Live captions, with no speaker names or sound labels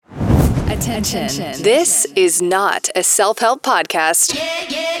Attention. This is not a self-help podcast.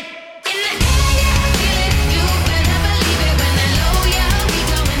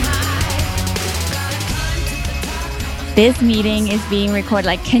 This meeting is being recorded.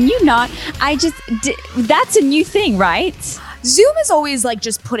 Like, can you not? That's a new thing, right? Zoom is always like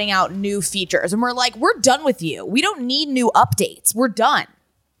just putting out new features and we're like, we're done with you. We don't need new updates. We're done.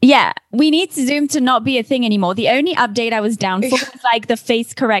 Yeah, we need Zoom to not be a thing anymore. The only update I was down for was like the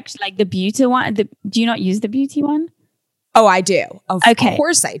face correction, like the beauty one. Do you not use the beauty one? Oh, I do. Of Okay.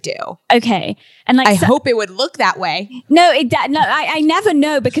 course I do. Okay. And like, I hope it would look that way. I never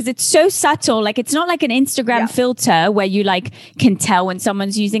know because it's so subtle. Like, it's not like an Instagram filter where you like can tell when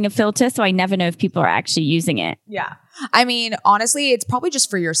someone's using a filter. So I never know if people are actually using it. Yeah. I mean, honestly, it's probably just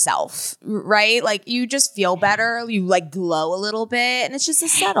for yourself, right? Like you just feel better. You like glow a little bit and it's just a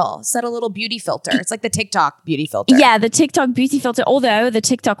subtle little beauty filter. It's like the TikTok beauty filter. Yeah, the TikTok beauty filter. Although the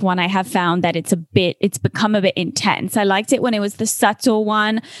TikTok one, I have found that it's become a bit intense. I liked it when it was the subtle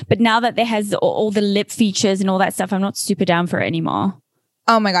one, but now that there has all the lip features and all that stuff, I'm not super down for it anymore.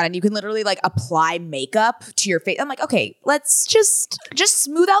 Oh my God. And you can literally like apply makeup to your face. I'm like, okay, let's just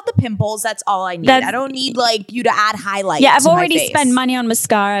smooth out the pimples. That's all I need. I don't need like you to add highlights. Yeah, I've already spent money on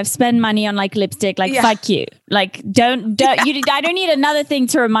mascara. I've spent money on like lipstick. Like, fuck you. Like, don't I don't need another thing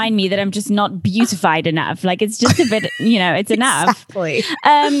to remind me that I'm just not beautified enough. Like, it's just a bit, it's enough. Exactly.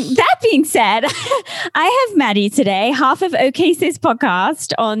 That being said, I have Maddie today, half of OK Sis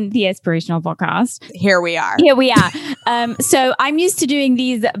podcast on the Aspirational podcast. Here we are. So I'm used to doing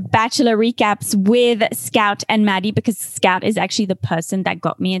these Bachelor recaps with Scout and Maddie because Scout is actually the person that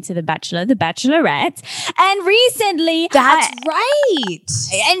got me into The Bachelor, The Bachelorette. And recently... That's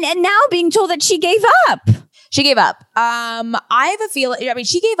right. And now being told that she gave up. She gave up. I have a feeling,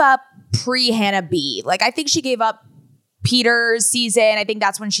 she gave up pre-Hannah B. Like, I think she gave up Peter's season. I think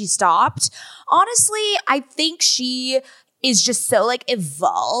that's when she stopped. Honestly, I think she is just so like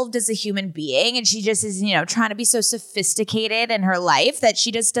evolved as a human being and she just is, trying to be so sophisticated in her life that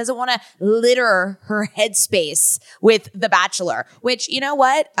she just doesn't want to litter her headspace with The Bachelor, which, you know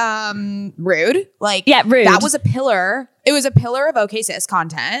what? Rude. Like, yeah, rude. That was a pillar. It was a pillar of OK Sis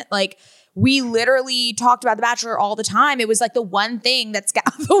content. Like, we literally talked about The Bachelor all the time. It was like the one thing that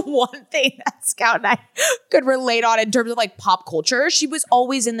Scout and I could relate on in terms of like pop culture. She was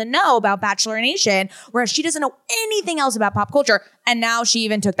always in the know about Bachelor Nation, whereas she doesn't know anything else about pop culture. And now she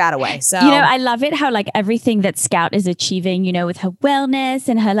even took that away. So, I love it how like everything that Scout is achieving, with her wellness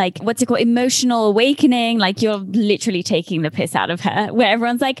and her like, what's it called? Emotional awakening. Like you're literally taking the piss out of her where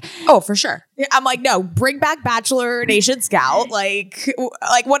everyone's like, oh, for sure. I'm like, no, bring back Bachelor Nation Scout. Like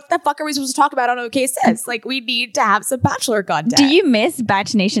what the fuck are we supposed to talk about on OK Sis? Like we need to have some Bachelor content. Do you miss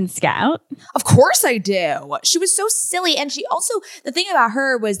Batch Nation Scout? Of course I do. She was so silly. And she also, the thing about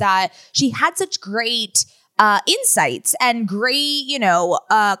her was that she had such great insights and great,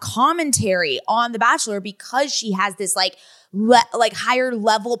 commentary on The Bachelor because she has this like higher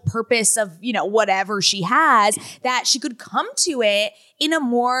level purpose of, whatever she has, that she could come to it in a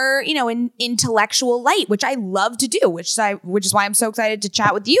more, intellectual light, which I love to do, which is why I'm so excited to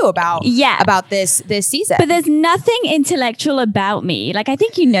chat with you about this season. But there's nothing intellectual about me. Like, I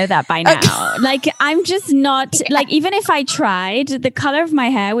think you know that by now. Like, I'm just not, like, even if I tried, the color of my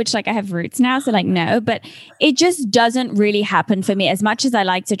hair, which like I have roots now, so like, no, but it just doesn't really happen for me. As much as I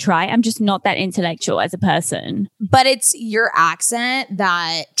like to try, I'm just not that intellectual as a person. But it's your accent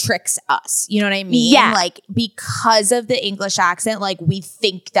that tricks us. You know what I mean? Yeah. Like, because of the English accent, like, we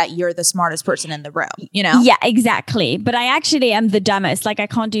think that you're the smartest person in the room, Yeah, exactly. But I actually am the dumbest. Like, I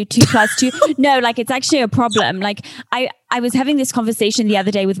can't do 2 + 2. No, like, it's actually a problem. Like, I was having this conversation the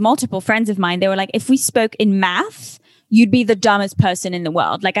other day with multiple friends of mine. They were like, if we spoke in math, you'd be the dumbest person in the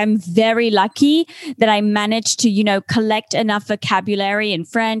world. Like, I'm very lucky that I managed to, collect enough vocabulary in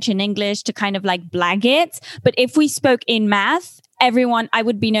French and English to kind of like blag it. But if we spoke in math, I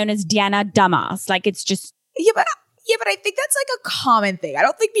would be known as Diana Dumbass. Like, it's just... Yeah, but I think that's like a common thing. I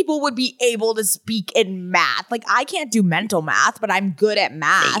don't think people would be able to speak in math. Like, I can't do mental math, but I'm good at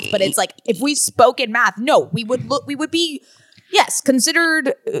math. But it's like, if we spoke in math, no, we would be... Yes,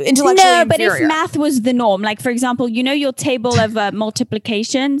 considered intellectually inferior. But if math was the norm, like for example, your table of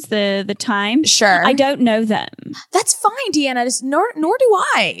multiplications, the times. Sure. I don't know them. That's fine, Deanna. Nor do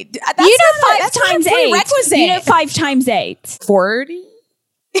I. That's 5 times 8. Prerequisite. 5 times 8. 40?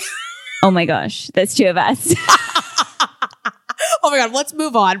 Oh my gosh, there's 2 of us. Oh my God, let's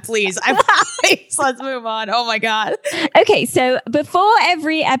move on, please. Please, let's move on. Oh my God. Okay, so before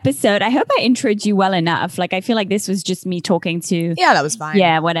every episode, I hope I introed you well enough. Like, I feel like this was just me talking to... Yeah, that was fine.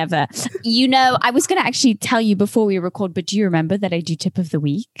 Yeah, whatever. I was going to actually tell you before we record, but do you remember that I do tip of the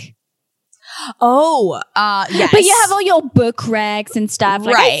week? Yes. But you have all your book recs and stuff.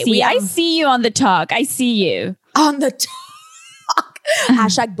 Like, Right. I see you on the talk. I see you. On the talk.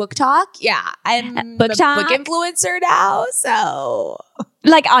 Hashtag book talk. Yeah. I'm Book a talk. book influencer now. So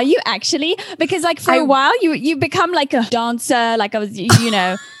Like, are you actually? Because like for a while you become like a dancer. Like I was,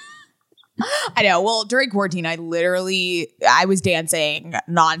 I know. Well, during quarantine, I was dancing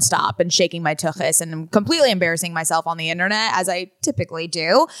nonstop and shaking my tuchus and completely embarrassing myself on the internet, as I typically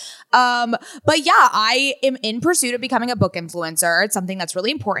do. But yeah, I am in pursuit of becoming a book influencer. It's something that's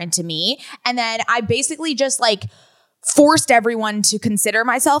really important to me. And then I basically just like forced everyone to consider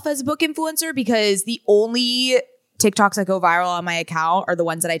myself as a book influencer because the only TikToks that go viral on my account are the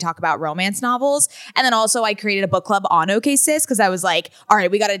ones that I talk about romance novels. And then also I created a book club on OK Sis because I was like, all right,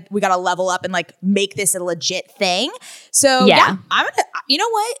 we gotta level up and like make this a legit thing. So yeah, you know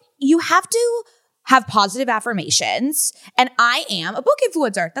what? You have to have positive affirmations. And I am a book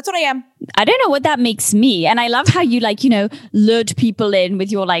influencer. That's what I am. I don't know what that makes me. And I love how you like, lured people in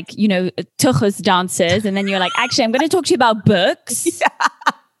with your like, tuchus dancers. And then you're like, actually, I'm going to talk to you about books. Yeah.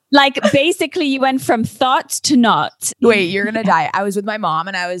 Like basically you went from thought to not. Wait, you're going to die. I was with my mom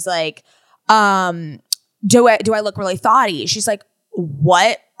and I was like, do I look really thoughty? She's like,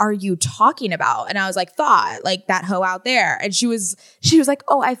 what are you talking about? And I was like, thought, like that hoe out there. And she was like,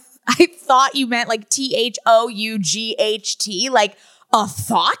 oh, I thought you meant like THOUGHT, like a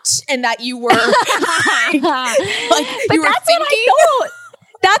thought, and that you were like but you were that's thinking. What I thought.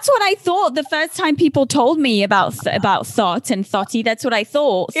 That's what I thought the first time people told me about thought and thoughty. That's what I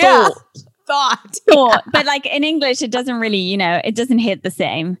thought. Yeah. Thought. Yeah. But like in English, it doesn't really, it doesn't hit the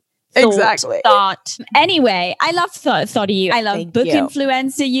same. Exactly. Thought. Anyway, I love thoughty you. I love Thank book you.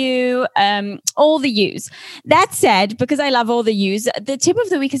 Influencer you. All the yous. That said, because I love all the yous, the tip of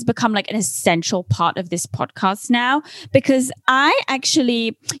the week has become like an essential part of this podcast now. Because I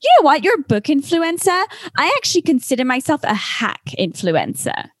actually, you know what? You're a book influencer. I actually consider myself a hack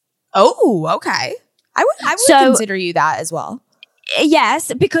influencer. Oh, okay. I would consider you that as well.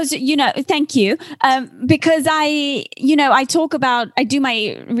 Yes, because, thank you. Because I do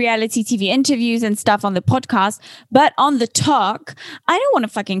my reality TV interviews and stuff on the podcast, but on the talk, I don't want to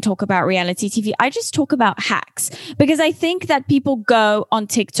fucking talk about reality TV. I just talk about hacks because I think that people go on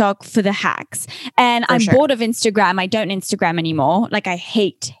TikTok for the hacks and I'm bored of Instagram. I don't Instagram anymore. Like I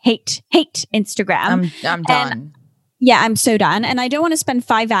hate Instagram. I'm done. Yeah, I'm so done. And I don't want to spend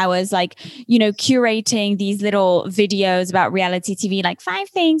 5 hours curating these little videos about reality TV, like 5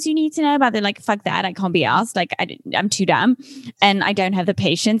 things you need to know about it. Like, fuck that. I can't be asked. Like, I'm too dumb and I don't have the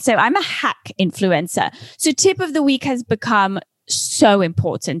patience. So I'm a hack influencer. So tip of the week has become so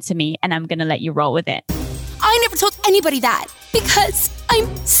important to me and I'm going to let you roll with it. I never told anybody that because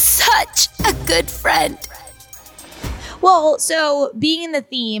I'm such a good friend. Well, so being in the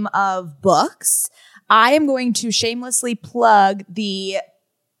theme of books, I am going to shamelessly plug the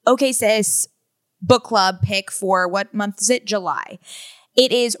OK Sis book club pick for what month is it? July.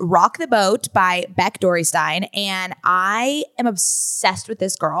 It is Rock the Boat by Beck Dorestein. And I am obsessed with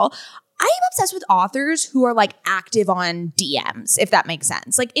this girl. I am obsessed with authors who are like active on DMs, if that makes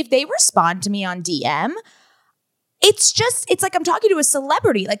sense. Like if they respond to me on DM, it's like I'm talking to a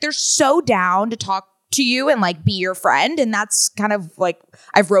celebrity. Like they're so down to talk to you and like be your friend. And that's kind of like,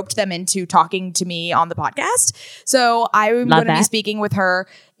 I've roped them into talking to me on the podcast. So I'm going to be speaking with her.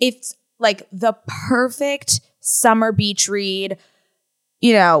 It's like the perfect summer beach read.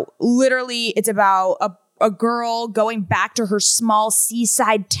 Literally it's about a girl going back to her small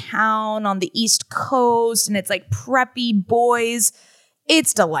seaside town on the East Coast. And it's like preppy boys.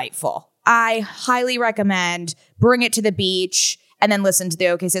 It's delightful. I highly recommend bring it to the beach and then listen to the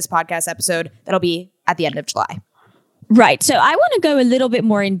OK Sis podcast episode. That'll be at the end of July. Right. So I want to go a little bit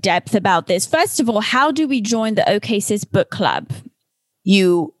more in depth about this. First of all, how do we join the OK Sis book club?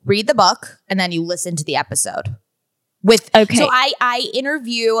 You read the book and then you listen to the episode. So I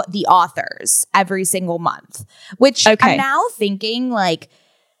interview the authors every single month, which I'm now thinking like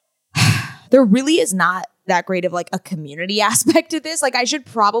there really is not that great of like a community aspect to this. Like I should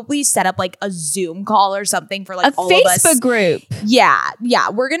probably set up like a Zoom call or something for like all of us. A Facebook group. Yeah.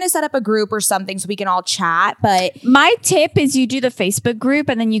 We're going to set up a group or something so we can all chat. But my tip is you do the Facebook group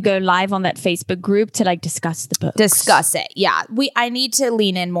and then you go live on that Facebook group to like discuss the book. Discuss it. Yeah. I need to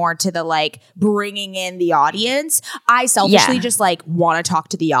lean in more to the like bringing in the audience. I selfishly just like want to talk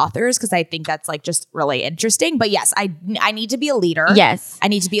to the authors because I think that's like just really interesting. But yes, I need to be a leader. Yes. I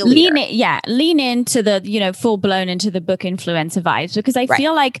need to be a leader. Lean into the, full blown into the book influencer vibes, because I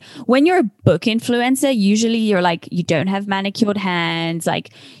feel like when you're a book influencer, usually you're like, you don't have manicured hands,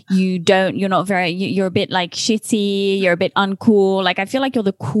 like you're a bit like shitty, you're a bit uncool. Like I feel like you're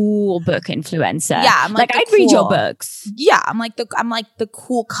the cool book influencer. Yeah, I'm like I'd read your books. Yeah, I'm like the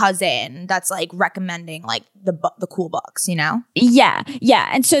cool cousin that's like recommending like the cool books, Yeah.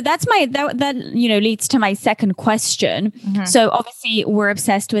 And so that's that leads to my second question. Mm-hmm. So obviously we're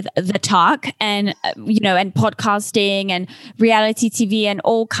obsessed with the talk and and podcasting and reality TV and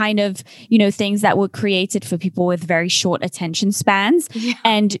all kind of things that were created for people with very short attention spans. Yeah.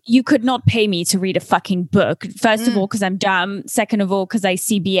 And you could not pay me to read a fucking book. First of all, because I'm dumb. Second of all, because I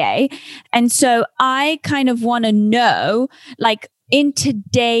CBA. And so I kind of want to know, like, in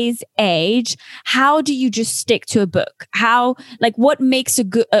today's age, how do you just stick to a book? What makes a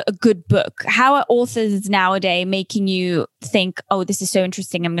good book? How are authors nowadays making you think, oh, this is so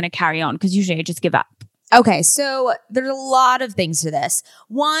interesting, I'm going to carry on? Because usually I just give up. Okay, so there's a lot of things to this.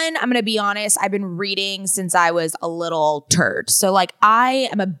 One, I'm going to be honest, I've been reading since I was a little turd. So like I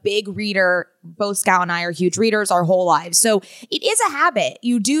am a big reader. Both Scout and I are huge readers our whole lives. So it is a habit.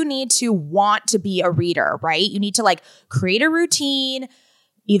 You do need to want to be a reader, right? You need to like create a routine,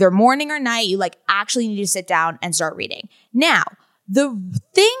 either morning or night. You like actually need to sit down and start reading. Now, the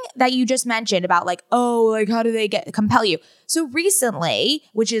thing that you just mentioned about like, oh, like how do they compel you? So recently,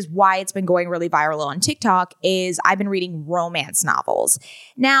 which is why it's been going really viral on TikTok, is I've been reading romance novels.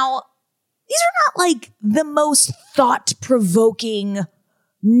 Now, these are not like the most thought-provoking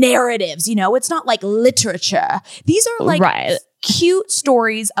narratives, it's not like literature. These are like cute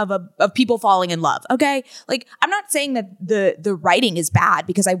stories of people falling in love. Okay. Like I'm not saying that the writing is bad,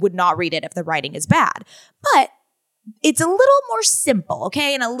 because I would not read it if the writing is bad, but it's a little more simple,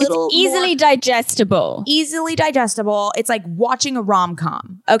 okay? And it's easily digestible. Easily digestible. It's like watching a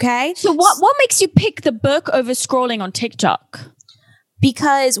rom-com, okay? So what makes you pick the book over scrolling on TikTok?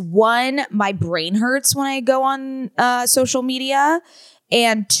 Because one, my brain hurts when I go on social media.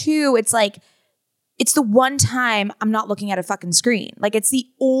 And two, it's like, it's the one time I'm not looking at a fucking screen. Like it's the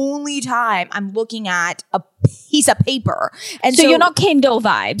only time I'm looking at a piece of paper. And so you're not Kindle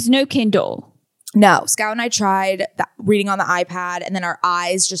vibes, no Kindle. No, Scout and I tried reading on the iPad, and then our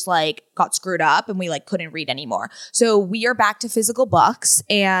eyes just like got screwed up and we like couldn't read anymore. So we are back to physical books,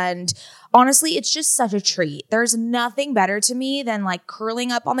 and honestly, it's just such a treat. There's nothing better to me than like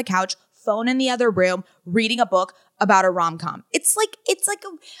curling up on the couch, phone in the other room, reading a book about a rom-com. It's like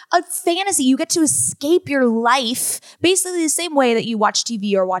a fantasy. You get to escape your life basically the same way that you watch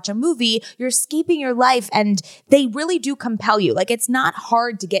TV or watch a movie. You're escaping your life, and they really do compel you. Like it's not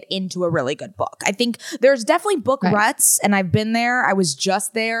hard to get into a really good book. I think there's definitely book ruts, and I've been there. I was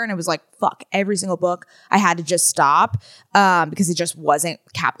just there, and it was like, fuck, every single book I had to just stop because it just wasn't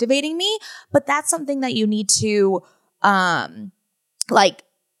captivating me. But that's something that you need to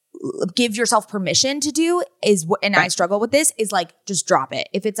give yourself permission to do and I struggle with this, is like, just drop it.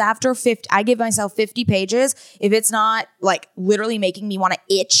 If it's after 50, I give myself 50 pages. If it's not like literally making me want to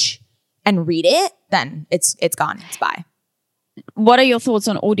itch and read it, then it's gone. It's bye. What are your thoughts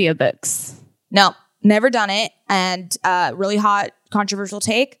on audiobooks? No, never done it. And really hot, controversial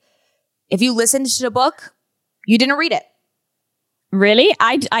take. If you listened to the book, you didn't read it. Really?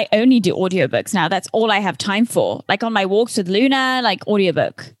 I only do audiobooks now. That's all I have time for. Like on my walks with Luna, like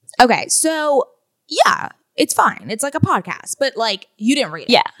audiobook. Okay, so yeah, it's fine. It's like a podcast, but like you didn't read it.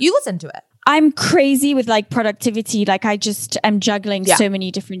 Yeah. You listened to it. I'm crazy with like productivity. Like I just am juggling so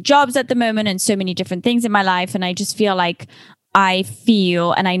many different jobs at the moment and so many different things in my life. And I just feel like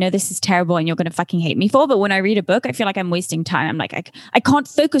and I know this is terrible and you're going to fucking hate me for, but when I read a book, I feel like I'm wasting time. I'm like, I can't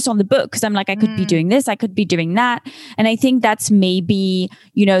focus on the book because I'm like, I could be doing this, I could be doing that. And I think that's maybe,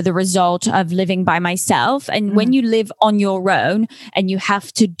 the result of living by myself. And when you live on your own and you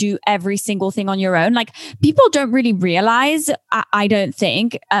have to do every single thing on your own, like people don't really realize, I don't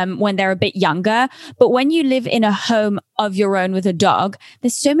think, when they're a bit younger, but when you live in a home of your own with a dog,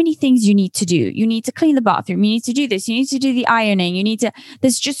 there's so many things you need to do. You need to clean the bathroom. You need to do this. You need to do the ironing.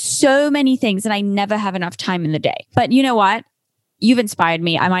 There's just so many things, and I never have enough time in the day. But you know what? You've inspired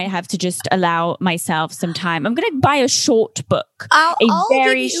me. I might have to just allow myself some time. I'm going to buy a short book. I'll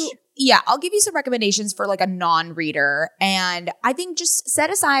give you some recommendations for like a non-reader. And I think just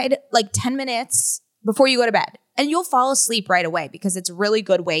set aside like 10 minutes before you go to bed. And you'll fall asleep right away because it's a really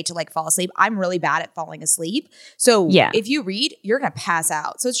good way to like fall asleep. I'm really bad at falling asleep. So if you read, you're going to pass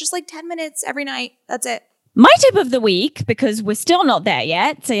out. So it's just like 10 minutes every night. That's it. My tip of the week, because we're still not there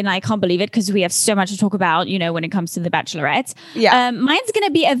yet, and I can't believe it because we have so much to talk about, when it comes to The Bachelorette. Yeah. Mine's going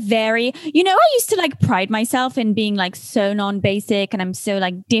to be a very, I used to like pride myself in being like so non-basic and I'm so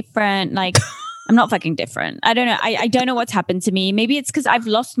like different. Like I'm not fucking different. I don't know. I don't know what's happened to me. Maybe it's because I've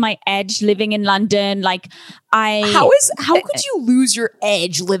lost my edge living in London. Like How could you lose your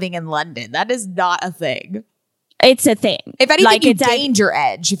edge living in London? That is not a thing. It's a thing. If anything, like, you gained your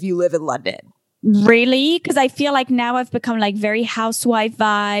edge if you live in London. Really? Because I feel like now I've become like very housewife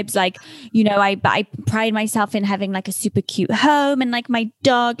vibes. Like, you know, I pride myself in having like a super cute home, and like my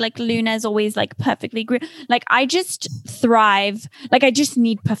dog, like Luna, is always like perfectly groomed. Like I just thrive. Like I just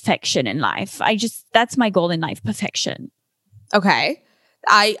need perfection in life. That's my goal in life, perfection. Okay.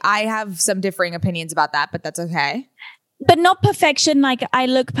 I have some differing opinions about that, but that's okay. But not perfection. Like I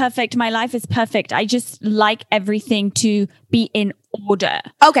look perfect. My life is perfect. I just like everything to be in order.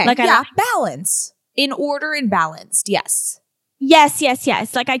 Okay. Like balance. In order and balanced. Yes.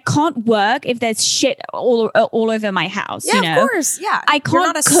 Yes. Like I can't work if there's shit all over my house. Yeah, you know? Of course. Yeah. I can't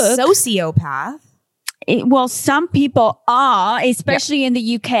You're not a cook. sociopath. Well, some people are, especially in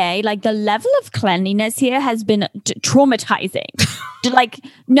the UK. Like the level of cleanliness here has been traumatizing. Like,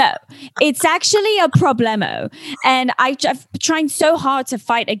 no, it's actually a problemo. And I've trying so hard to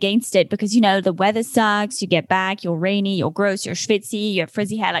fight against it because, you know, the weather sucks. You get back, you're rainy, you're gross, you're schwitzy, you have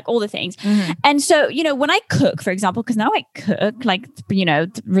frizzy hair, like all the things. Mm-hmm. And so, you know, when I cook, for example, because now I cook, like, you know,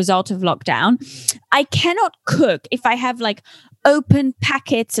 the result of lockdown, I cannot cook if I have like open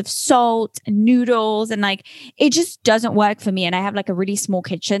packets of salt and noodles, and like it just doesn't work for me. And I have like a really small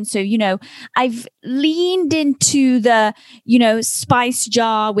kitchen, so you know I've leaned into the, you know, spice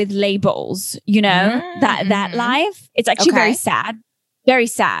jar with labels, you know, that life. It's actually very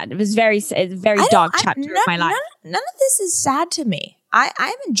sad. It was very dark chapter of my life. None of this is sad to me.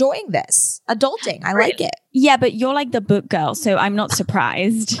 I'm enjoying this adulting. I like it. Yeah, but you're like the book girl, so I'm not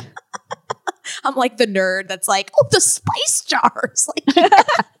surprised. I'm like the nerd that's like, oh, the spice jars. Like, yes.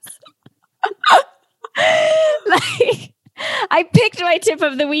 Like, I picked my tip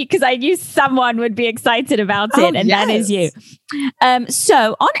of the week because I knew someone would be excited about it, and that is you.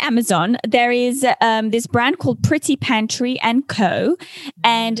 So on Amazon, there is this brand called Pretty Pantry & Co.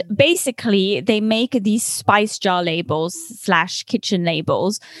 And basically, they make these spice jar labels / kitchen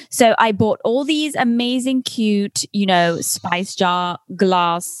labels. So I bought all these amazing, cute, you know, spice jar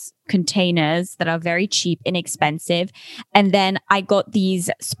glass containers that are very cheap, inexpensive. And then I got these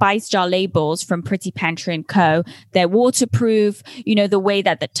spice jar labels from Pretty Pantry & Co. They're waterproof. You know, the way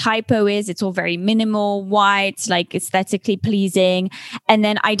that the typo is, it's all very minimal, white, like aesthetically pleasing. And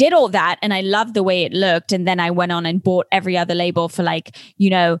then I did all that and I loved the way it looked. And then I went on and bought every other label for like, you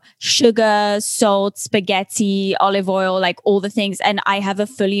know, sugar, salt, spaghetti, olive oil, like all the things. And I have a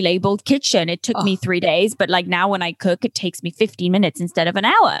fully labeled kitchen. It took me 3 days, but like now when I cook, it takes me 15 minutes instead of an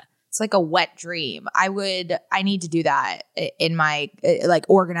hour. It's like a wet dream. I need to do that in my, like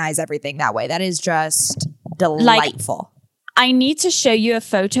organize everything that way. That is just delightful. Like, I need to show you a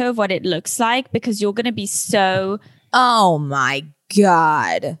photo of what it looks like because you're going to be so... Oh my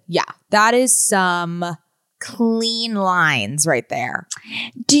God. Yeah. That is some clean lines right there.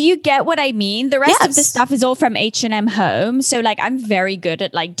 Do you get what I mean? The rest of the stuff is all from H&M Home. So like I'm very good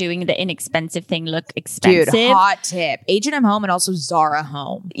at like doing the inexpensive thing look expensive. Dude, hot tip. H&M Home and also Zara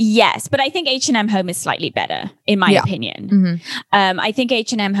Home. Yes, but I think H&M Home is slightly better in my opinion. Mm-hmm. I think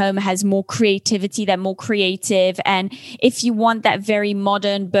H&M Home has more creativity. They're more creative. And if you want that very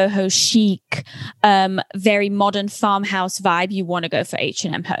modern boho chic, very modern farmhouse vibe, you want to go for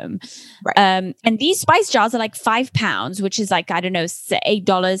H&M Home. Right. And these spice jars are like £5, which is like, I don't know, $8,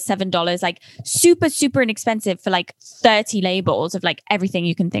 $7, like super, super inexpensive for like 30 labels of like everything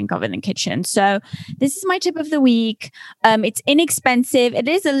you can think of in the kitchen. So this is my tip of the week. It's inexpensive. It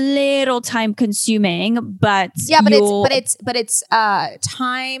is a little time consuming, but it's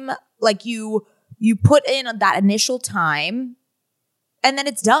time, like you put in that initial time. And then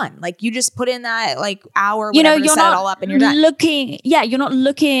it's done. Like you just put in that like hour, whatever, you know, you're to set it all up and you're done. You're not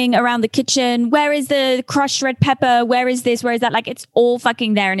looking around the kitchen. Where is the crushed red pepper? Where is this? Where is that? Like it's all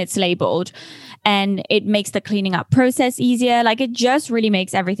fucking there and it's labeled. And it makes the cleaning up process easier. Like it just really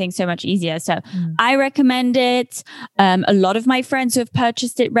makes everything so much easier. So I recommend it. A lot of my friends who have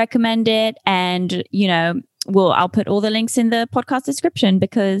purchased it recommend it. And, you know, I'll put all the links in the podcast description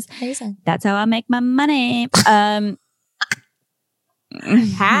because that's how I make my money.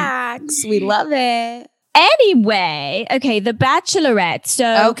 Hacks. We love it. Anyway, okay, The Bachelorette.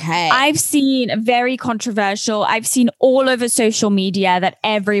 So I've seen very controversial. I've seen all over social media that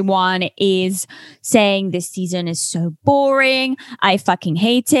everyone is saying this season is so boring. I fucking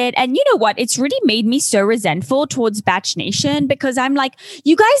hate it. And you know what? It's really made me so resentful towards Batch Nation because I'm like,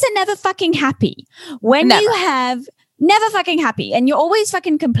 you guys are never fucking happy. When you have Never fucking happy. And you're always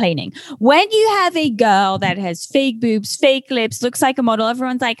fucking complaining. When you have a girl that has fake boobs, fake lips, looks like a model,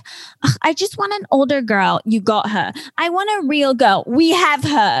 everyone's like, I just want an older girl. You got her. I want a real girl. We have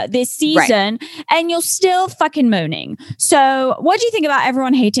her this season. Right. And you're still fucking moaning. So what do you think about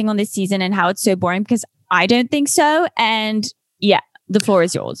everyone hating on this season and how it's so boring? Because I don't think so. And yeah, the floor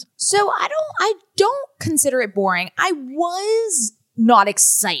is yours. So I don't consider it boring. I was not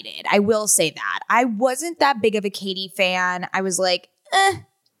excited. I will say that. I wasn't that big of a Katie fan. I was like, I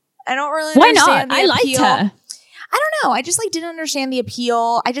don't really understand the appeal. Liked her. I don't know. I just like didn't understand the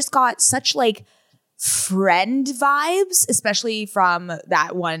appeal. I just got such like friend vibes, especially from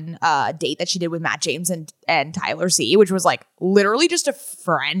that one date that she did with Matt James and Tyler C, which was like literally just a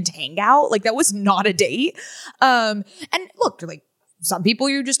friend hangout. Like that was not a date. And look, like some people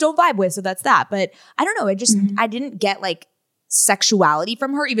you just don't vibe with, so that's that. But I don't know. I didn't get like sexuality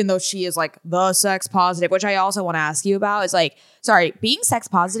from her, even though she is like the sex positive, which I also want to ask you about. Is like, sorry, being sex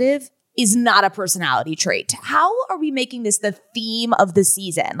positive is not a personality trait. How are we making this the theme of the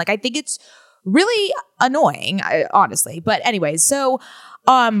season? Like, I think it's really annoying, honestly. But anyways, so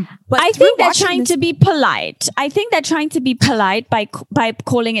but I think they're trying to be polite. I think they're trying to be polite by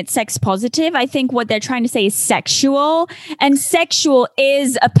calling it sex positive. I think what they're trying to say is sexual, and sexual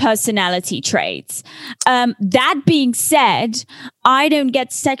is a personality trait. That being said, I don't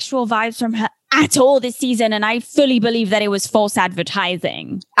get sexual vibes from her at all this season, and I fully believe that it was false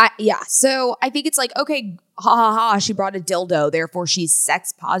advertising. Yeah, so I think it's like, okay, ha ha ha, she brought a dildo, therefore she's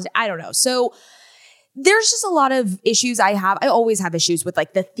sex positive. I don't know. So there's just a lot of issues I have. I always have issues with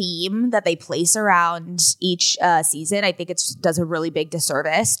like the theme that they place around each season. I think it does a really big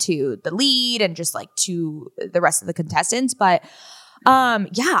disservice to the lead and just like to the rest of the contestants. But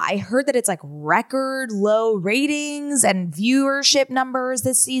yeah, I heard that it's like record low ratings and viewership numbers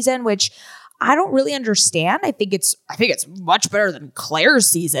this season, which I don't really understand. I think it's much better than Claire's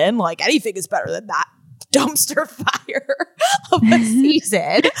season. Like anything is better than that dumpster fire of a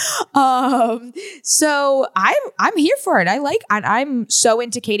season. So I'm here for it. I'm so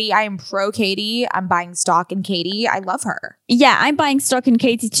into Katie. I am pro Katie. I'm buying stock in Katie. I love her. Yeah, I'm buying stock in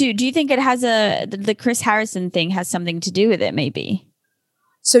Katie too. Do you think it has the Chris Harrison thing has something to do with it maybe?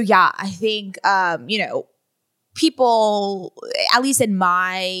 So yeah, I think people, at least in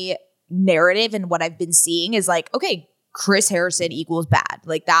my narrative and what I've been seeing, is like, okay, Chris Harrison equals bad.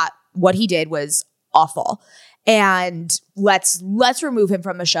 Like that, what he did was awful. And let's remove him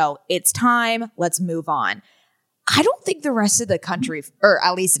from the show. It's time. Let's move on. I don't think the rest of the country, or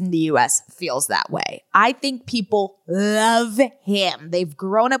at least in the US, feels that way. I think people love him. They've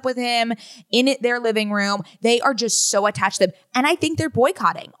grown up with him in their living room. They are just so attached to him. And I think they're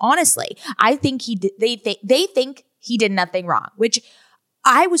boycotting, honestly. I think they think he did nothing wrong, which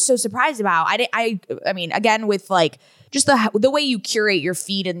I was so surprised about. I mean, again, with like just the way you curate your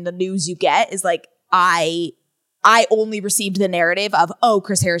feed and the news you get is like, I only received the narrative of, oh,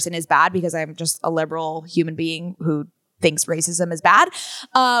 Chris Harrison is bad because I'm just a liberal human being who thinks racism is bad.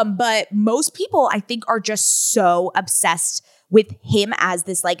 But most people, I think, are just so obsessed with him as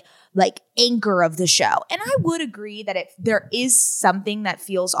this like anchor of the show. And I would agree that there is something that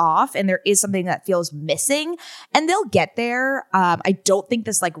feels off and there is something that feels missing, and they'll get there. I don't think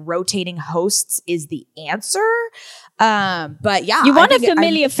this like rotating hosts is the answer. But yeah, you want a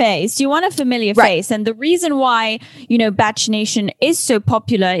familiar face. You want a familiar face. And the reason why, Batch Nation is so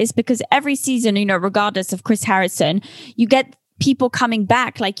popular is because every season, regardless of Chris Harrison, you get people coming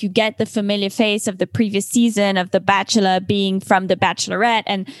back. Like you get the familiar face of the previous season of The Bachelor being from The Bachelorette,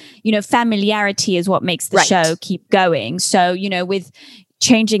 and, familiarity is what makes the show keep going. So, with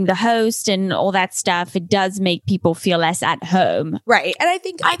changing the host and all that stuff, it does make people feel less at home. Right. And I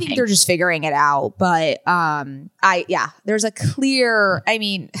think they're just figuring it out. But there's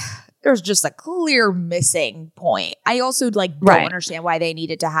just a clear missing point. I also don't understand why they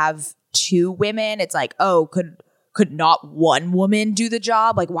needed to have two women. It's like, oh, could not one woman do the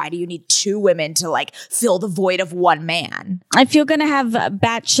job? Like, why do you need two women to like fill the void of one man? If you're going to have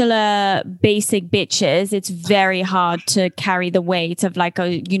Bachelor basic bitches, it's very hard to carry the weight of like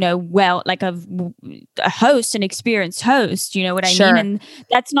a host, an experienced host. You know what I mean? And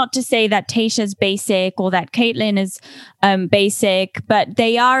that's not to say that Tayshia's basic or that Caitlyn is basic, but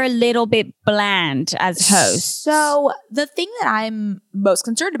they are a little bit bland as hosts. So the thing that I'm most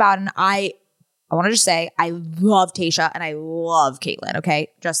concerned about, and I want to just say, I love Tayshia and I love Caitlyn, okay?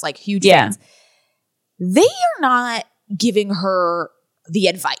 Just like huge fans. They are not giving her the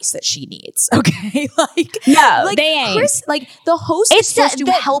advice that she needs, okay? No, they ain't. Chris, the host is supposed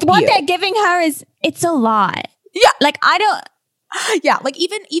to help what you. What they're giving her is, it's a lot. Yeah. Yeah, like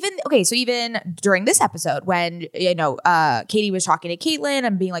even okay, so even during this episode when Katie was talking to Caitlyn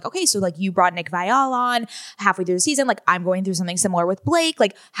and being like, okay, so like you brought Nick Viall on halfway through the season, like I'm going through something similar with Blake,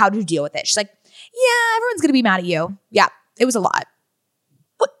 like how do you deal with it? She's like, yeah, everyone's gonna be mad at you. Yeah, it was a lot.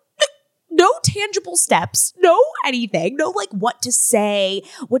 But no tangible steps, no anything, no like what to say,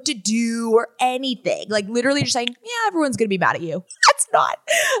 what to do or anything. Like literally just saying, yeah, everyone's gonna be mad at you. That's not,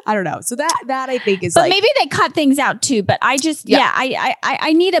 I don't know. So that I think is but like, maybe they cut things out too. But I just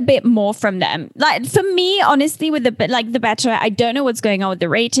I need a bit more from them. Like for me, honestly, with the Bachelor, I don't know what's going on with the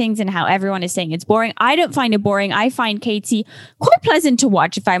ratings and how everyone is saying it's boring. I don't find it boring. I find Katie quite pleasant to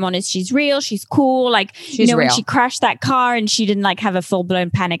watch. If I'm honest, she's real. She's cool. Like she's real. When she crashed that car and she didn't like have a full blown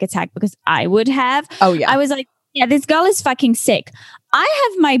panic attack because I would have. Oh yeah, I was like, yeah, this girl is fucking sick. I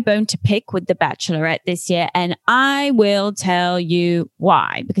have my bone to pick with The Bachelorette this year, and I will tell you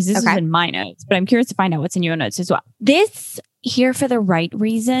why, because this is in my notes, but I'm curious to find out what's in your notes as well. This here for the right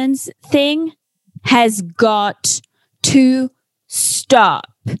reasons thing has got to stop.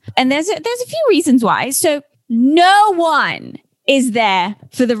 And there's a few reasons why. So no one is there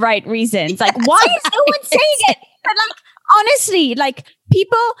for the right reasons. Like, why is no one saying it? But like, honestly, like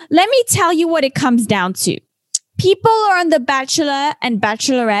people, let me tell you what it comes down to. People are on The Bachelor and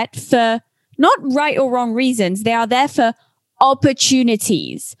Bachelorette for not right or wrong reasons. They are there for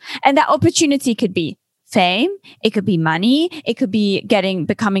opportunities. And that opportunity could be fame. It could be money. It could be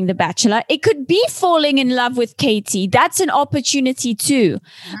becoming the Bachelor. It could be falling in love with Katie. That's an opportunity too.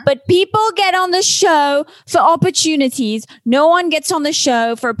 But people get on the show for opportunities. No one gets on the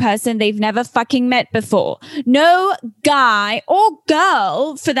show for a person they've never fucking met before. No guy or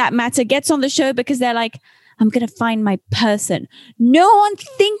girl, for that matter, gets on the show because they're like, I'm going to find my person. No one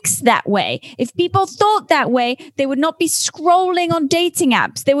thinks that way. If people thought that way, they would not be scrolling on dating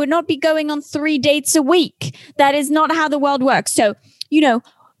apps. They would not be going on 3 dates a week. That is not how the world works. So,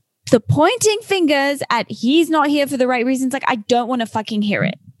 the pointing fingers at he's not here for the right reasons, like I don't want to fucking hear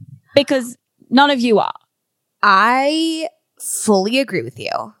it because none of you are. I fully agree with you.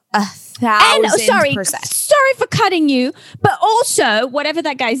 1,000%. Sorry for cutting you, but also whatever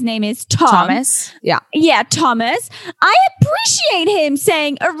that guy's name is, Thomas. Yeah, Thomas. I appreciate him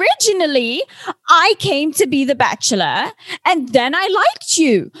saying originally I came to be the Bachelor and then I liked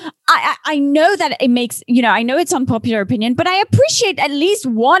you. I know that it makes, I know it's unpopular opinion, but I appreciate at least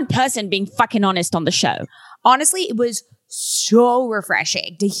one person being fucking honest on the show. Honestly, it was so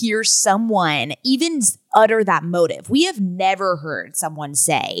refreshing to hear someone even utter that motive. We have never heard someone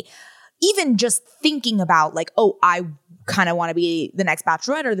say, even just thinking about like, oh, I kind of want to be the next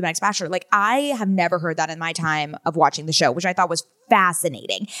Bachelorette or the next Bachelor. Like I have never heard that in my time of watching the show, which I thought was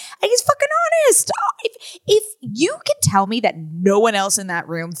fascinating. And he's fucking honest. If you can tell me that no one else in that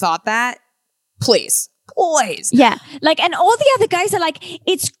room thought that, please. Yeah. Like, and all the other guys are like,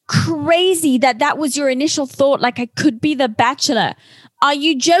 it's crazy that was your initial thought. Like I could be the Bachelor. Are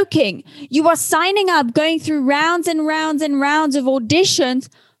you joking? You are signing up, going through rounds and rounds and rounds of auditions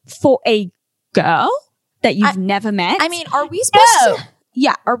for a girl that you've never met. I mean, are we supposed to?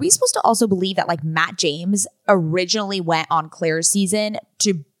 Yeah. Are we supposed to also believe that like Matt James originally went on Claire's season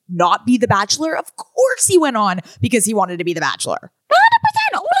to not be the Bachelor? Of course he went on because he wanted to be the Bachelor.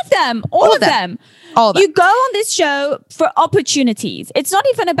 100%. All of them. You go on this show for opportunities. It's not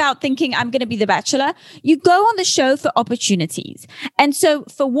even about thinking I'm going to be the Bachelor. You go on the show for opportunities. And so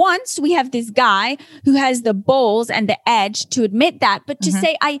for once, we have this guy who has the balls and the edge to admit that. But to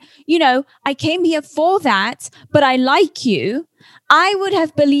say, I came here for that, but I like you. I would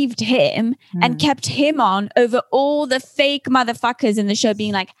have believed him and kept him on over all the fake motherfuckers in the show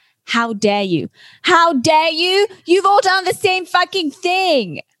being like, how dare you? How dare you? You've all done the same fucking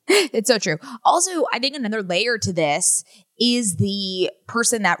thing. It's so true. Also, I think another layer to this is the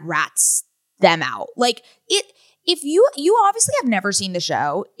person that rats them out. Like if you obviously have never seen the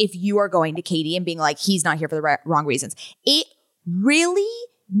show, if you are going to Katie and being like, he's not here for the wrong reasons, it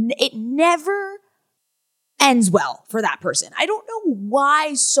never ends well for that person. I don't know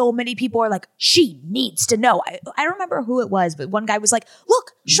why so many people are like, she needs to know. I don't remember who it was, but one guy was like,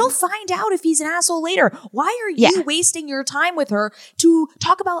 look, she'll find out if he's an asshole later. Why are you wasting your time with her to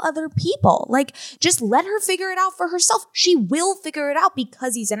talk about other people? Like, just let her figure it out for herself. She will figure it out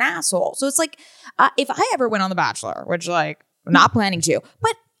because he's an asshole. So it's like, if I ever went on The Bachelor, which like, I'm not planning to,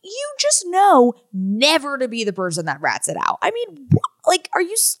 but you just know never to be the person that rats it out. I mean, like, are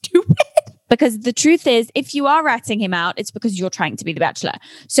you stupid? Because the truth is, if you are ratting him out, it's because you're trying to be the Bachelor.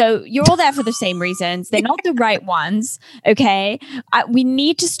 So you're all there for the same reasons. They're not the right ones. Okay. We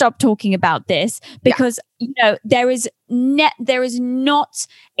need to stop talking about this because, there is not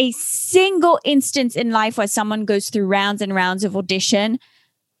a single instance in life where someone goes through rounds and rounds of audition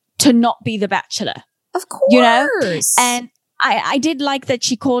to not be the Bachelor. Of course. And I did like that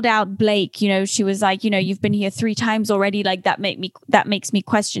she called out Blake. She was like, you've been here 3 times already. Like that makes me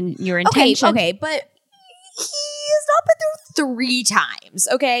question your intention. Okay, but he's not been through 3 times.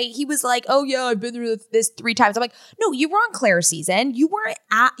 Okay, he was like, oh yeah, I've been through this 3 times. I'm like, no, you were on Claire's season. You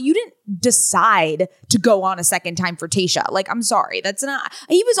didn't decide to go on a second time for Tayshia. Like, I'm sorry, that's not.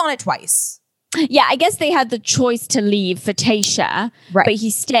 He was on it twice. Yeah, I guess they had the choice to leave for Tayshia, right? But he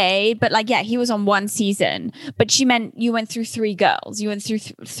stayed. But he was on 1 season. But she meant you went through 3 girls. You went through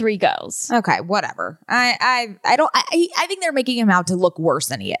 3 girls. Okay, whatever. I think they're making him out to look worse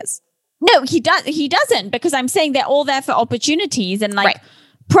than he is. No, he doesn't, because I'm saying they're all there for opportunities and right.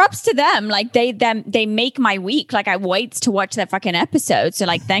 Props to them. Like they make my week. Like I wait to watch their fucking episode. So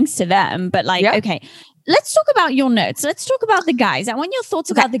thanks to them. But okay, let's talk about your notes. Let's talk about the guys. I want your thoughts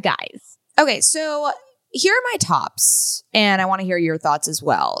about the guys. Okay, so here are my tops, and I want to hear your thoughts as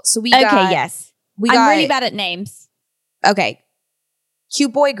well. So I'm really bad at names. Okay,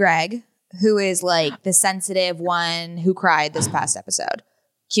 cute boy Greg, who is the sensitive one who cried this past episode.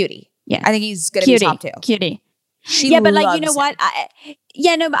 Cutie. Yeah, I think he's gonna be top 2. Cutie. But you know what? But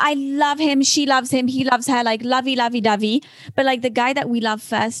I love him. She loves him. He loves her. Lovey-dovey. But the guy that we love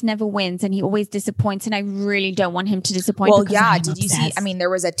first never wins, and he always disappoints. And I really don't want him to disappoint. Well, yeah. Did you see? I mean, there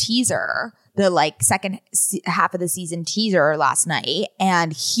was a teaser, the second half of the season teaser last night,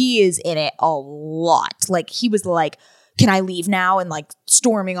 and he is in it a lot. He was like, "Can I leave now?" and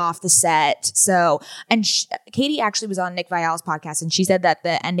storming off the set. So, and Katie actually was on Nick Viall's podcast, and she said that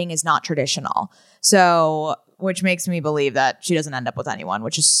the ending is not traditional. So, which makes me believe that she doesn't end up with anyone,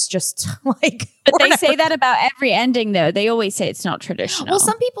 which is just But they say that about every ending, though. They always say it's not traditional. Well,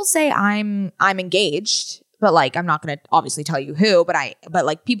 some people say I'm engaged, but I'm not going to obviously tell you who.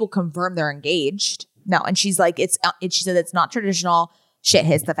 But people confirm they're engaged. No, and she's like, she said it's not traditional. Shit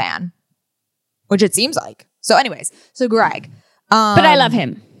hits the fan, which it seems like. So, anyways, Greg, but I love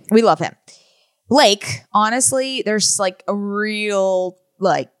him. We love him. Blake, honestly, there's a real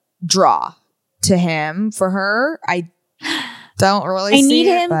draw to him for her. I don't really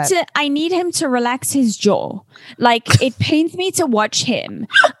I need him to relax his jaw. It pains me to watch him.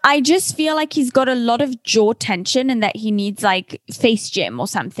 I just feel like he's got a lot of jaw tension and that he needs face gym or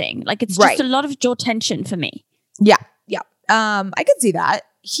something. It's just a lot of jaw tension for me. Yeah. I could see that.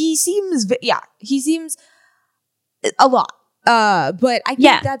 He seems a lot. But I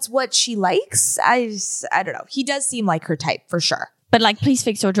think that's what she likes. I don't know. He does seem like her type for sure. But please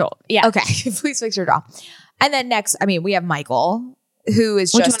fix your jaw. Yeah. Okay. Please fix your jaw. And then next, we have Michael, who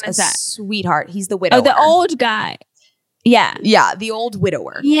is just a sweetheart. He's the widower. Oh, the old guy. Yeah. Yeah. The old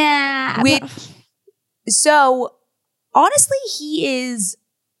widower. Yeah. So honestly, he's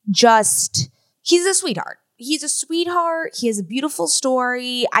a sweetheart. He's a sweetheart. He has a beautiful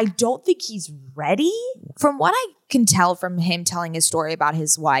story. I don't think he's ready. From what I can tell from him telling his story about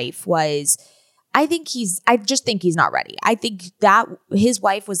his wife I just think he's not ready. I think that his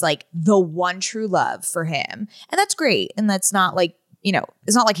wife was the one true love for him. And that's great. And that's not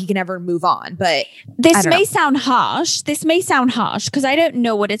it's not like he can ever move on, but this may sound harsh because I don't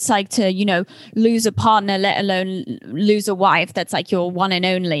know what it's like to, lose a partner, let alone lose a wife. That's your one and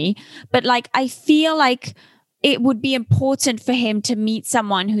only. But I feel it would be important for him to meet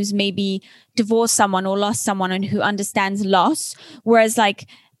someone who's maybe divorced someone or lost someone and who understands loss. Whereas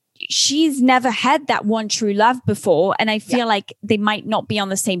she's never had that one true love before. And I feel like they might not be on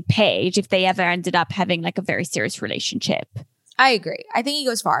the same page if they ever ended up having a very serious relationship. I agree. I think he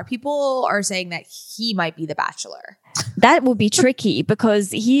goes far. People are saying that he might be the Bachelor. That will be tricky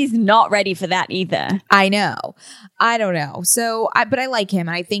because he's not ready for that either. I know. I don't know. So, but I like him.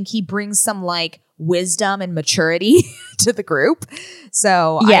 And I think he brings some wisdom and maturity to the group.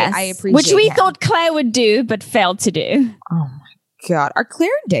 So yes. I appreciate which we him. thought Claire would do, but failed to do. Oh my God. Are Claire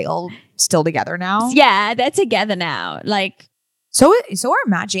and Dale still together now? Yeah, they're together now. So are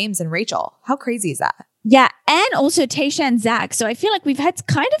Matt James and Rachel. How crazy is that? Yeah, and also Tayshia and Zach. So I feel like we've had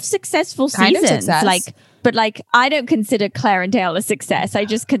kind of successful seasons. But I don't consider Claire and Dale a success. I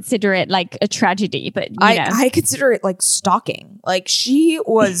just consider it a tragedy. But I consider it stalking. She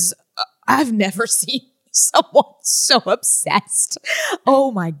was. I've never seen someone so obsessed.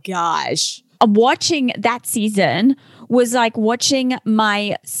 Oh my gosh. Watching that season was watching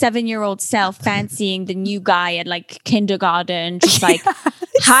my 7-year-old self fancying the new guy at kindergarten, just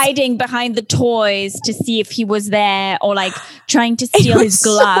hiding behind the toys to see if he was there, or like trying to steal his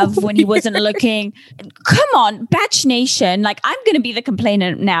glove when he wasn't looking. Come on, Batch Nation. Like, I'm going to be the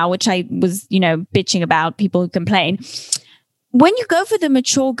complainant now, which I was, bitching about people who complain. When you go for the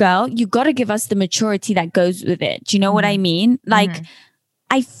mature girl, you got to give us the maturity that goes with it. Do you know what I mean? Like,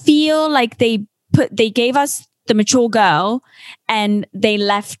 I feel like they gave us the mature girl and they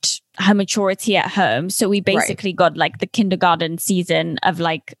left her maturity at home. So we basically got like the kindergarten season of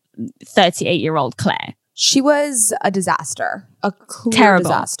like 38-year-old Claire. She was a disaster, a clear Terrible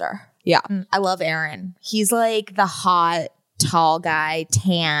disaster. Yeah. I love Aaron. He's like the hot, tall guy,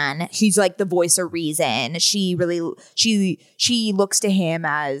 tan. She's like the voice of reason. She looks to him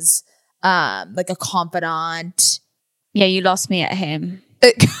as like a confidant. Yeah, you lost me at him.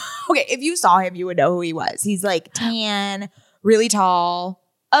 Okay, if you saw him, you would know who he was. He's like tan, really tall.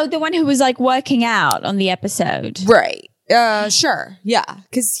 Oh, the one who was like working out on the episode. Right. Sure. Yeah.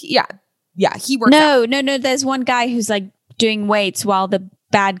 Because, he worked out. No. There's one guy who's like doing weights while the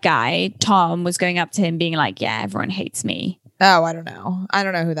bad guy, Tom, was going up to him being like, yeah, everyone hates me. Oh, I don't know. I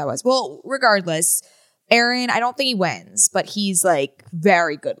don't know who that was. Well, regardless, Aaron, I don't think he wins, but he's like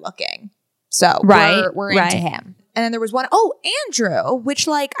very good looking. So we're into him. And then there was Andrew, which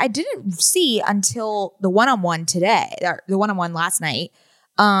like I didn't see until the one-on-one today, or the one-on-one last night.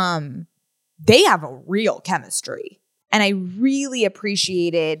 They have a real chemistry. And I really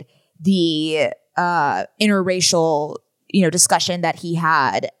appreciated the interracial, discussion that he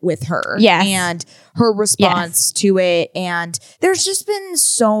had with her. Yes. And her response to it. And there's just been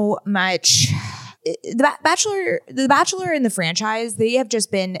so much. The Bachelor and the franchise, they have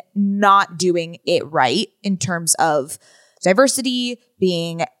just been not doing it right in terms of diversity,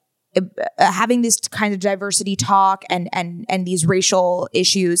 having this kind of diversity talk and these racial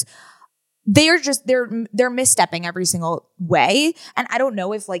issues. They're misstepping every single way. And I don't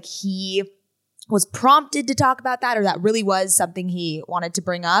know if like he was prompted to talk about that or that really was something he wanted to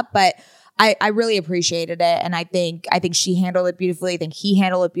bring up, but I really appreciated it. And I think she handled it beautifully. I think he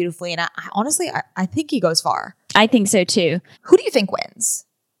handled it beautifully. And honestly, I think he goes far. I think so too. Who do you think wins?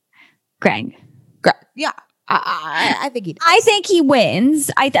 Greg. Yeah. I think he does. I think he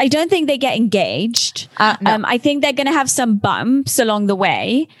wins. I don't think they get engaged. No. I think they're going to have some bumps along the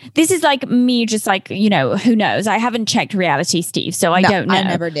way. This is like me just like, who knows? I haven't checked reality, Steve, so I don't know. I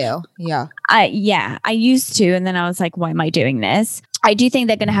never do. Yeah. I used to. And then I was like, why am I doing this? I do think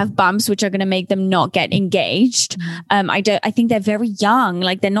they're going to have bumps, which are going to make them not get engaged. I think they're very young,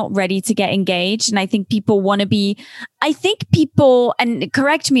 like they're not ready to get engaged. And I think people want to be, and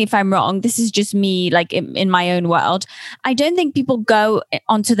correct me if I'm wrong, this is just me, like in my own world. I don't think people go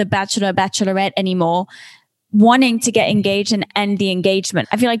onto the Bachelor, Bachelorette anymore wanting to get engaged and end the engagement.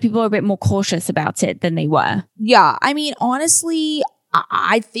 I feel like people are a bit more cautious about it than they were. Yeah. I mean, honestly,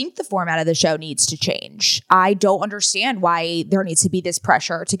 I think the format of the show needs to change. I don't understand why there needs to be this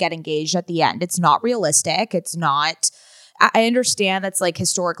pressure to get engaged at the end. It's not realistic. It's not. I understand that's like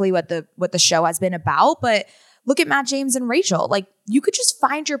historically what the show has been about, but look at Matt James and Rachel. Like you could just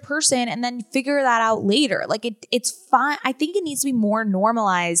find your person and then figure that out later. Like it's fine. I think it needs to be more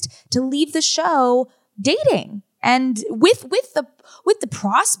normalized to leave the show dating and with the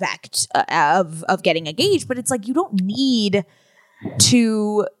prospect of getting engaged. But it's like you don't need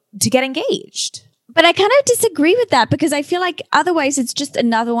to get engaged. But I kind of disagree with that because I feel like otherwise it's just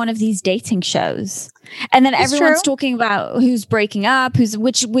another one of these dating shows. And then everyone's talking about who's breaking up,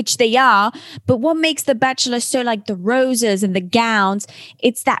 which they are. But what makes The Bachelor so like the roses and the gowns?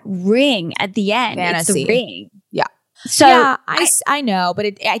 It's that ring at the end. Fantasy. It's the ring. Yeah. So yeah, I know, but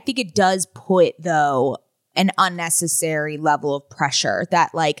I think it does put though an unnecessary level of pressure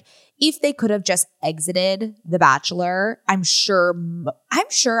that like if they could have just exited The Bachelor, I'm sure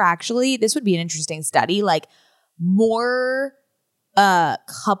actually this would be an interesting study. Like more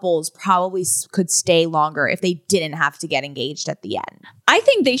couples probably could stay longer if they didn't have to get engaged at the end. I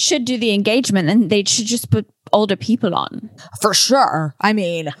think they should do the engagement and they should just put older people on. For sure. I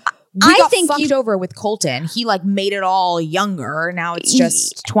mean, we got fucked over with Colton. He like made it all younger. Now it's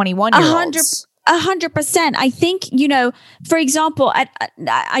just 21-year-olds. 100%. I think, for example,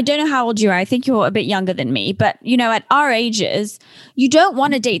 I don't know how old you are. I think you're a bit younger than me. But, at our ages, you don't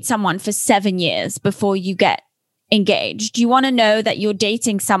want to date someone for 7 years before you get engaged. You want to know that you're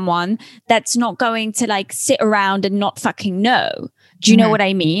dating someone that's not going to like sit around and not fucking know. Do you know what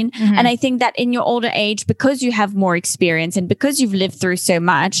I mean? Mm-hmm. And I think that in your older age, because you have more experience and because you've lived through so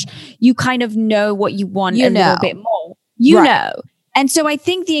much, you kind of know what you want little bit more. You know. And so I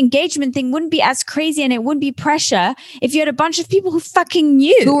think the engagement thing wouldn't be as crazy and it wouldn't be pressure if you had a bunch of people who fucking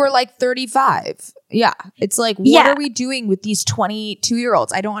knew. Who were like 35. Yeah. It's like, what are we doing with these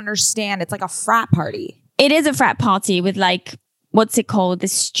 22-year-olds? I don't understand. It's like a frat party. It is a frat party with like, what's it called?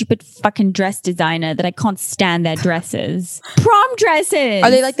 This stupid fucking dress designer that I can't stand their dresses. Prom dresses. Are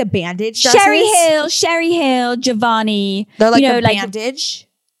they like the bandage dresses? Sherry Hill, Giovanni. They're like the bandage?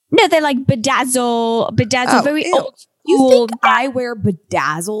 No, they're like bedazzle, very ew. old. You think I wear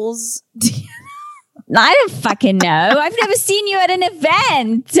bedazzles? I don't fucking know. I've never seen you at an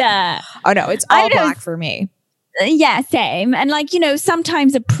event. Oh no, it's all black for me. Yeah, same. And like,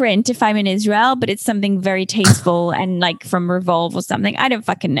 sometimes a print if I'm in Israel, but it's something very tasteful and like from Revolve or something. I don't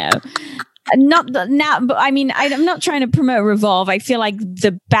fucking know. Not now, but I mean, I'm not trying to promote Revolve. I feel like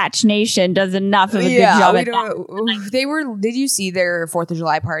the Batch Nation does enough of a good job at that. Did you see their 4th of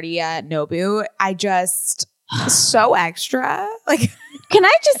July party at Nobu? So extra. Like, can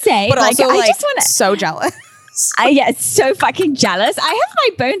I just say, but also I just want so jealous. So fucking jealous. I have my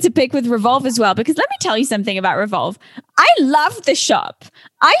bone to pick with Revolve as well, because let me tell you something about Revolve. I love the shop.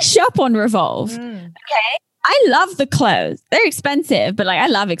 I shop on Revolve. Okay. I love the clothes. They're expensive, but like I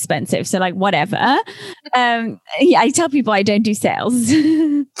love expensive. So like whatever. I tell people I don't do sales.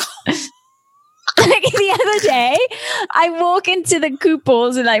 Like the other day, I walk into the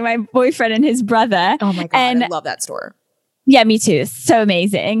Couples with like my boyfriend and his brother. Oh my God, I love that store. Yeah, me too. It's so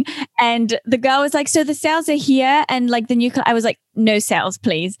amazing. And the girl was like, so the sales are here and like the new, I was like, no sales,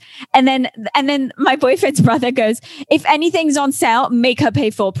 please. And then my boyfriend's brother goes, if anything's on sale, make her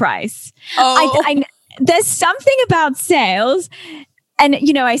pay full price. Oh. There's something about sales. And,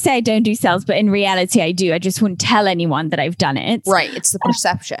 I say I don't do sales, but in reality, I do. I just wouldn't tell anyone that I've done it. Right. It's the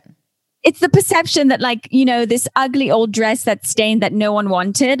perception. It's the perception that like, this ugly old dress that's stained that no one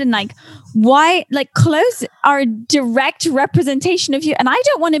wanted. And like, why, like clothes are a direct representation of you. And I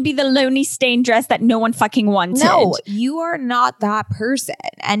don't want to be the lonely stained dress that no one fucking wanted. No, you are not that person.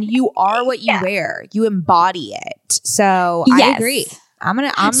 And you are what you wear. You embody it. So I agree. I'm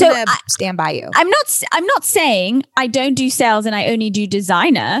gonna stand by you. I'm not saying I don't do sales and I only do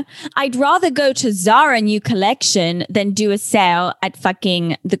designer. I'd rather go to Zara new collection than do a sale at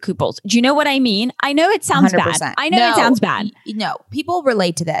fucking the Couples. Do you know what I mean? I know it sounds 100%. bad. I know it sounds bad. No, people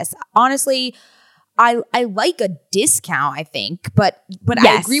relate to this. Honestly, I like a discount, I think, but yes.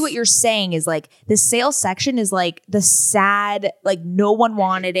 I agree what you're saying is like the sales section is like the sad, like no one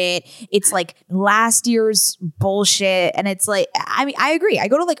wanted it. It's like last year's bullshit. And it's like, I mean, I agree. I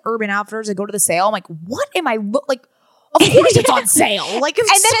go to like Urban Outfitters, I go to the sale. I'm like, what am I like? Of course it's on sale. Like,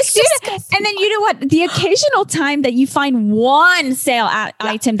 and then you know what? The occasional time that you find one sale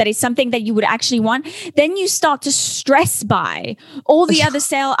item that is something that you would actually want, then you start to stress buy all the other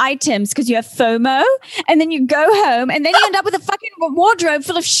sale items because you have FOMO, and then you go home and then you end up with a fucking wardrobe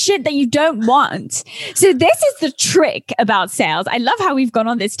full of shit that you don't want. So this is the trick about sales. I love how we've gone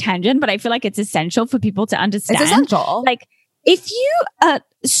on this tangent, but I feel like it's essential for people to understand. It's essential. Like, if you are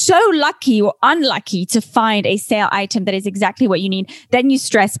so lucky or unlucky to find a sale item that is exactly what you need, then you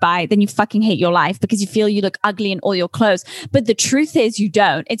stress buy, then you fucking hate your life because you feel you look ugly in all your clothes. But the truth is you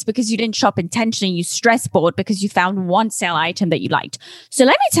don't. It's because you didn't shop intentionally. You stress bought because you found one sale item that you liked. So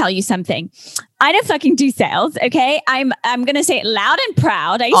let me tell you something. I don't fucking do sales, okay? I'm going to say it loud and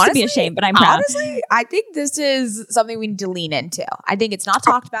proud. I used to be ashamed, but I'm proud. Honestly, I think this is something we need to lean into. I think it's not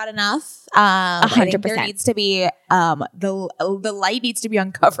talked about enough. 100%. I think there needs to be, the light needs to be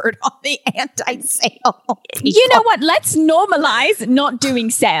uncovered on the anti-sale people. You know what? Let's normalize not doing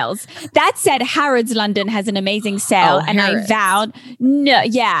sales. That said, Harrods London has an amazing sale. And Harrods. I vowed, no,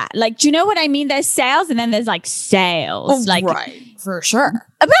 yeah. Like, do you know what I mean? There's sales and then there's like sales. Like, right. For sure.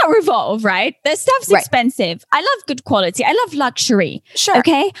 About Revolve, right? Their stuff's expensive. I love good quality. I love luxury. Sure.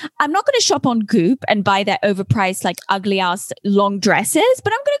 Okay. I'm not going to shop on Goop and buy their overpriced, like ugly ass long dresses,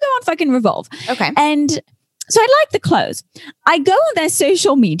 but I'm going to go on fucking Revolve. Okay. And so I like the clothes. I go on their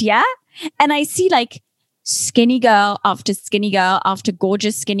social media and I see like skinny girl after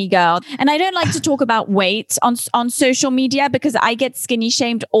gorgeous skinny girl. And I don't like to talk about weight on social media because I get skinny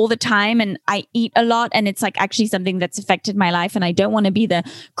shamed all the time and I eat a lot and it's like actually something that's affected my life. And I don't want to be the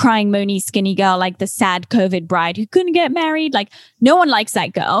crying, moany skinny girl, like the sad COVID bride who couldn't get married. Like no one likes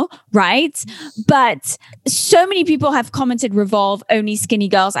that girl, right? But so many people have commented Revolve, only skinny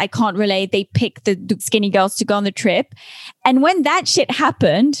girls. I can't relate. They pick the skinny girls to go on the trip. And when that shit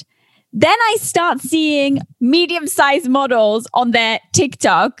happened, then I start seeing medium-sized models on their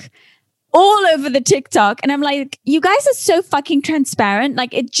TikTok, all over the TikTok. And I'm like, you guys are so fucking transparent.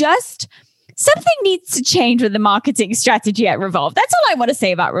 Like something needs to change with the marketing strategy at Revolve. That's all I want to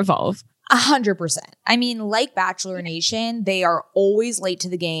say about Revolve. 100%. I mean, like Bachelor Nation, they are always late to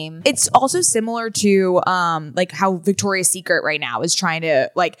the game. It's also similar to like how Victoria's Secret right now is trying to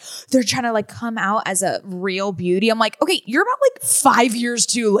they're trying to come out as a real beauty. I'm like, okay, you're about 5 years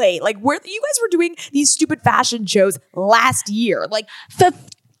too late. Like, where you guys were doing these stupid fashion shows last year. For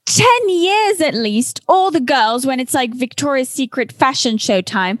 10 years at least, all the girls, when it's Victoria's Secret fashion show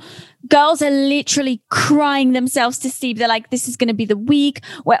time, girls are literally crying themselves to sleep. They're like, this is going to be the week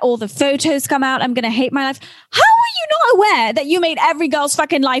where all the photos come out. I'm going to hate my life. How are you not aware that you made every girl's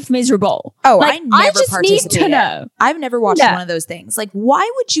fucking life miserable? Oh, I never just need to know. I've never watched one of those things.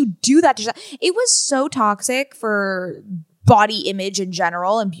 Why would you do that to yourself? It was so toxic for body image in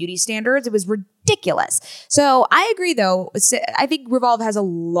general and beauty standards. It was ridiculous. So I agree, though. I think Revolve has a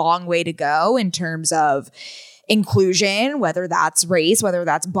long way to go in terms of inclusion, whether that's race, whether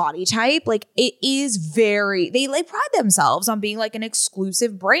that's body type. It is they pride themselves on being an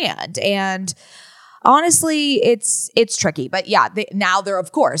exclusive brand. And honestly, it's tricky. But yeah, now they're,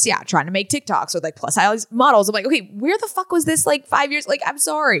 of course, trying to make TikToks with plus size models. I'm like, okay, where the fuck was this 5 years? I'm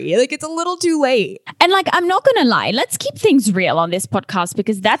sorry. It's a little too late. And I'm not going to lie. Let's keep things real on this podcast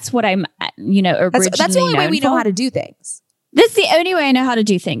because that's what I'm, originally That's the only way we know how to do things. That's the only way I know how to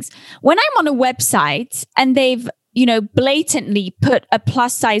do things. When I'm on a website and they've, blatantly put a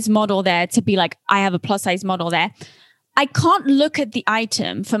plus size model there to be I have a plus size model there, I can't look at the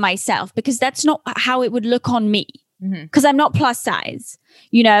item for myself because that's not how it would look on me because I'm not plus size,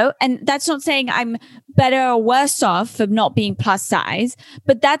 and that's not saying I'm better or worse off for not being plus size,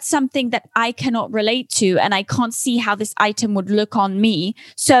 but that's something that I cannot relate to and I can't see how this item would look on me.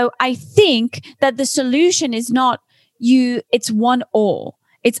 So I think that the solution is not it's one or.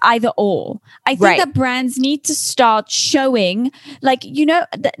 It's either or. I think that brands need to start showing,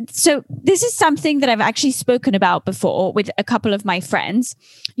 so this is something that I've actually spoken about before with a couple of my friends.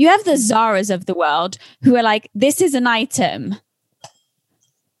 You have the Zaras of the world who are this is an item.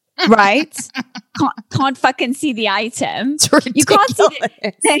 Right? can't fucking see the item. You can't see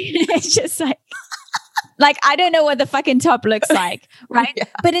it. It's just I don't know what the fucking top looks like, right? Yeah.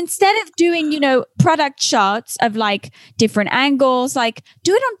 But instead of doing, product shots of different angles,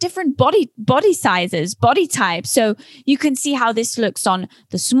 do it on different body sizes, body types. So you can see how this looks on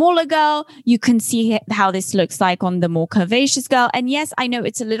the smaller girl. You can see how this looks on the more curvaceous girl. And yes, I know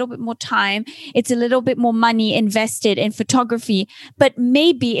it's a little bit more time. It's a little bit more money invested in photography, but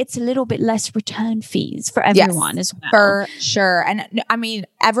maybe it's a little bit less return fees for everyone as well. For sure. And I mean,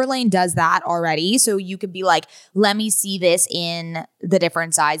 Everlane does that already. So you could be let me see this in the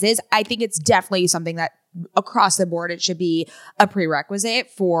different sizes. I think it's definitely something that across the board, it should be a prerequisite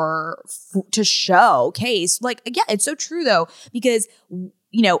to showcase. It's so true though, because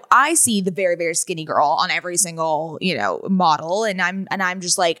I see the very, very skinny girl on every single, model. And I'm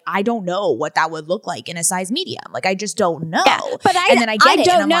just I don't know what that would look like in a size medium. I just don't know. Yeah, but I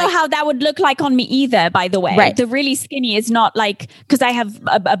don't know how that would look like on me either, by the way. Right. The really skinny is not because I have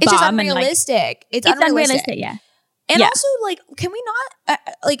a bum. It's just unrealistic. It's unrealistic. Yeah. And also can we not,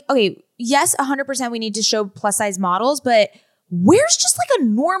 okay, yes, 100% we need to show plus size models, but where's just a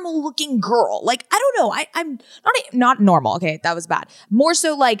normal looking girl? I don't know. I'm not normal. Okay, that was bad. More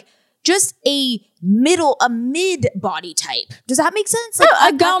so just a mid body type. Does that make sense?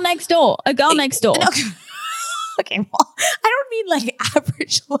 A girl next door. A girl next door. Okay, well, I don't mean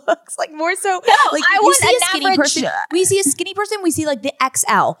average looks. More so, I want see a skinny person. We see a skinny person. We see the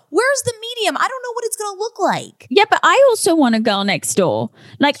XL. Where's the medium? I don't know what it's gonna look like. Yeah, but I also want a girl next door.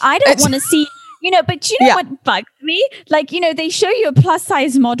 I don't want to see. But what bugs me? They show you a plus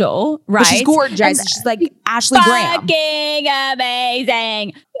size model, right? She's gorgeous. She's Ashley Graham. Fucking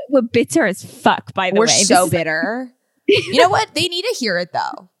amazing. We're bitter as fuck, by the way. We're so bitter. You know what? They need to hear it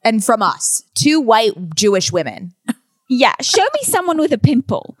though. And from us, 2 white Jewish women. Yeah. Show me someone with a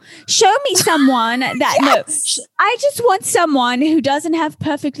pimple. Show me someone that, yes. No, I just want someone who doesn't have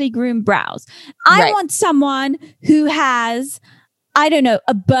perfectly groomed brows. I want someone who has, I don't know,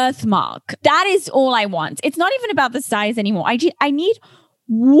 a birthmark. That is all I want. It's not even about the size anymore. I need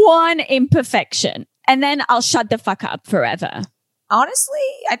one imperfection and then I'll shut the fuck up forever. Honestly,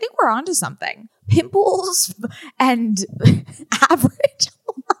 I think we're onto something. Pimples and average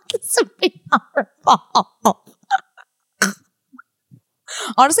looks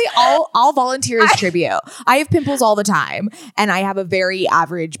Honestly, I'll volunteer as tribute. I have pimples all the time and I have a very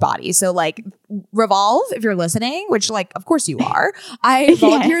average body. So Revolve, if you're listening, which of course you are, I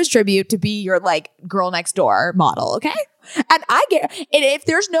volunteer as tribute to be your girl next door model. Okay. And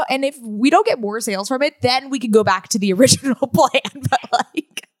if we don't get more sales from it, then we can go back to the original plan. But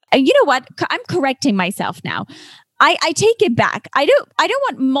you know what? I'm correcting myself now. I take it back. I don't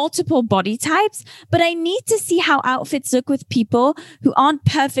want multiple body types, but I need to see how outfits look with people who aren't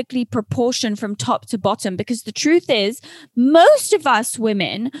perfectly proportioned from top to bottom. Because the truth is, most of us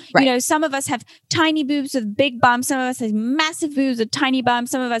women, Right. you know, some of us have tiny boobs with big bumps. Some of us have massive boobs with tiny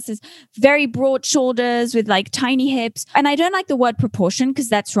bumps. Some of us has very broad shoulders with like tiny hips. And I don't like the word proportion because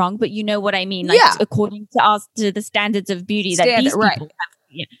that's wrong, but you know what I mean. Like Yeah. according to us, to the standards of beauty that these people right. have.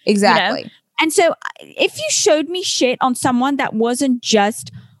 Yeah. Exactly. And so if you showed me shit on someone that wasn't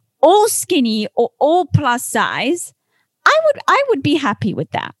just all skinny or all plus size, I would be happy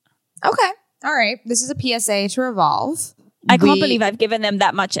with that. Okay. All right. This is a PSA to Revolve. I can't believe I've given them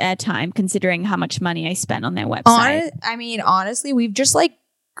that much airtime considering how much money I spent on their website. Honestly,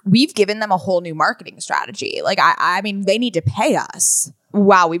 we've given them a whole new marketing strategy. Like, I mean, they need to pay us.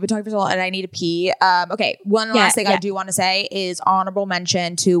 Wow, we've been talking for so long and I need to pee. Okay, one last thing I do want to say is honorable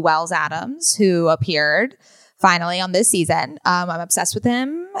mention to Wells Adams, who appeared finally on this season. I'm obsessed with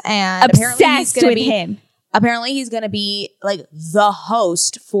him. And Obsessed with him. Apparently he's going to be like the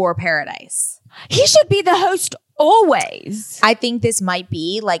host for Paradise. He should be the host always. I think this might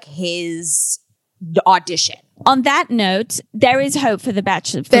be like his audition. On that note, there is hope for the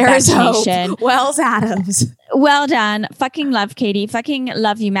Bachelor. There is Nation. hope. Wells Adams. Well done. Fucking love Katie. Fucking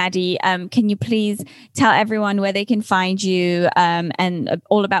love you, Maddie. Can you please tell everyone where they can find you and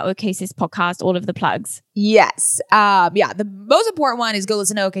all about OK Sis podcast, all of the plugs? Yes. The most important one is go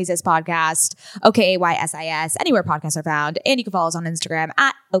listen to OK Sis podcast, OKAYSIS, anywhere podcasts are found. And you can follow us on Instagram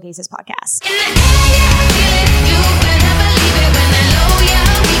at OK Sis podcast. In the air, you feel it, you better believe it.